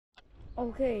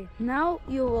Okay, now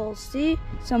you will see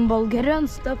some Bulgarian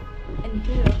stuff in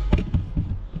here.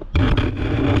 We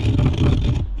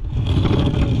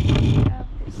have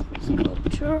this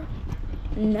sculpture.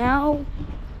 Now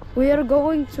we are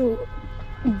going to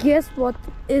guess what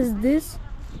is this.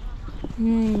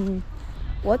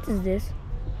 What is this?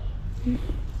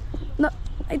 No,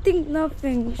 I think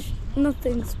nothing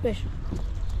special.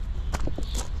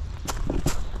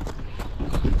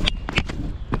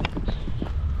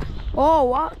 Oh,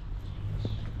 what?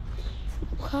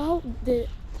 How did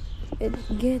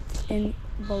it get in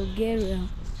Bulgaria,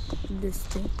 this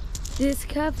thing? This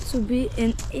has to be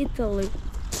in Italy,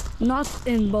 not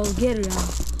in Bulgaria.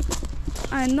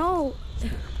 I know.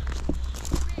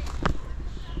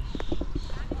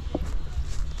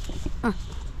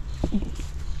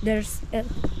 There's a...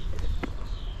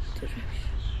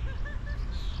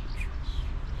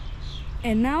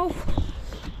 And now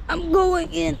I'm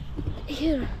going in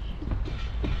here.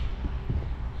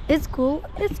 It's cool,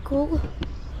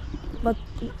 but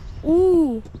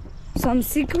ooh, some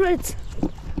secrets.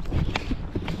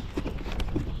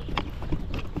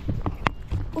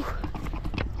 Ooh,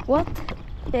 what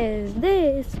is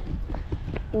this?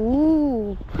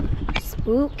 Ooh,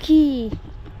 spooky.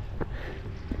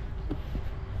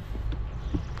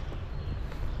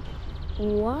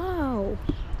 Wow,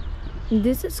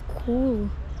 this is cool.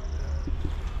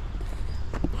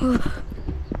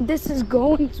 This is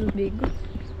going to be good.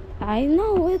 I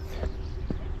know it.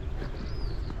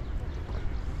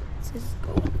 Let's just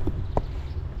go.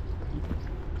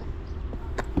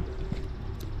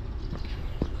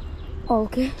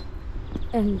 Okay,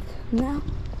 and now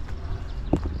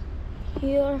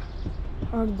here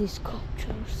are the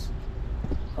sculptures.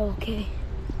 Okay,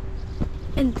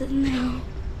 and now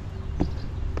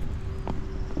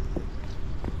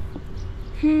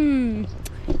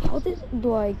how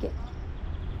do I get?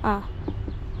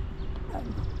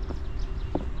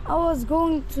 I was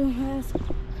going to ask,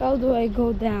 how do I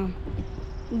go down?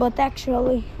 But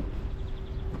actually,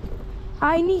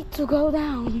 I need to go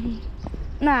down.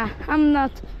 Nah, I'm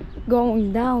not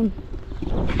going down.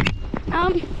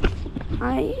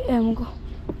 I am going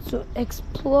to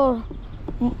explore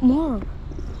more.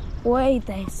 Wait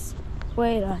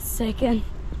a second.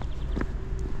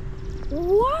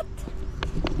 What?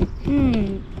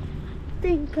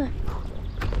 Think I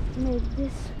made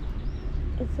this.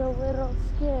 It's a little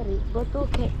scary, but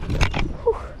okay.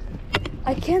 Whew.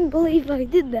 I can't believe I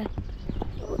did that.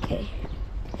 Okay.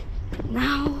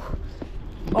 Now,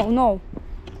 oh no.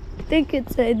 I think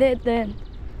it's a dead end.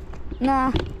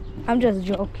 Nah, I'm just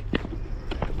joking.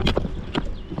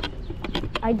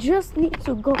 I just need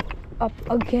to go up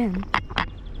again.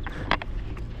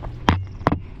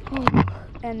 Oh,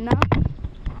 and now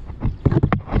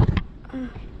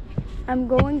I'm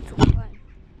going to climb.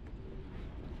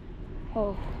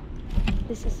 Oh,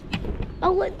 this is a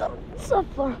little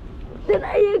tougher than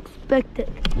I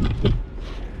expected.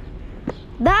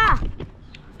 Da!